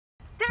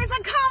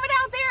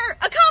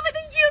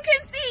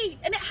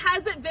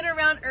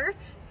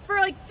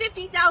like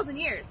 50,000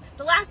 years.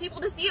 The last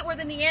people to see it were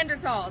the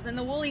Neanderthals and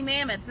the woolly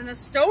mammoths in the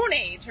Stone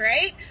Age,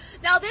 right?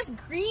 Now this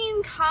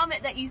green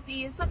comet that you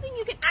see is something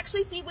you can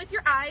actually see with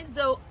your eyes,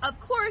 though of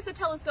course a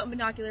telescope and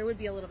binocular would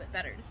be a little bit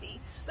better to see.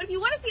 But if you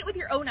want to see it with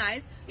your own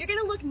eyes, you're going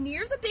to look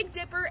near the Big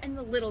Dipper and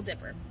the Little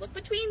Dipper. Look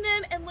between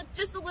them and look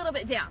just a little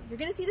bit down. You're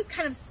going to see this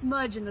kind of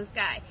smudge in the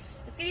sky.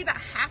 It's going to be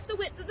about half the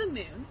width of the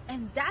moon,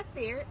 and that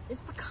there is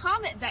the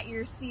comet that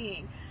you're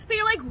seeing. So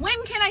you're like,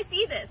 when can I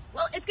see this?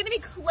 Well, it's going to be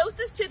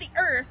closest to the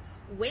Earth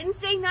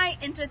Wednesday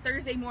night into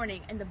Thursday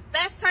morning, and the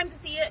best time to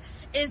see it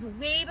is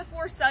way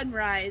before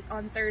sunrise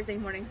on Thursday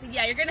morning. So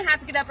yeah, you're going to have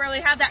to get up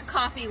early, have that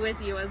coffee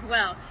with you as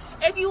well.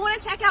 If you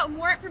want to check out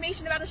more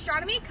information about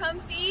astronomy, come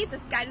see the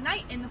sky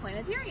tonight in the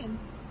planetarium.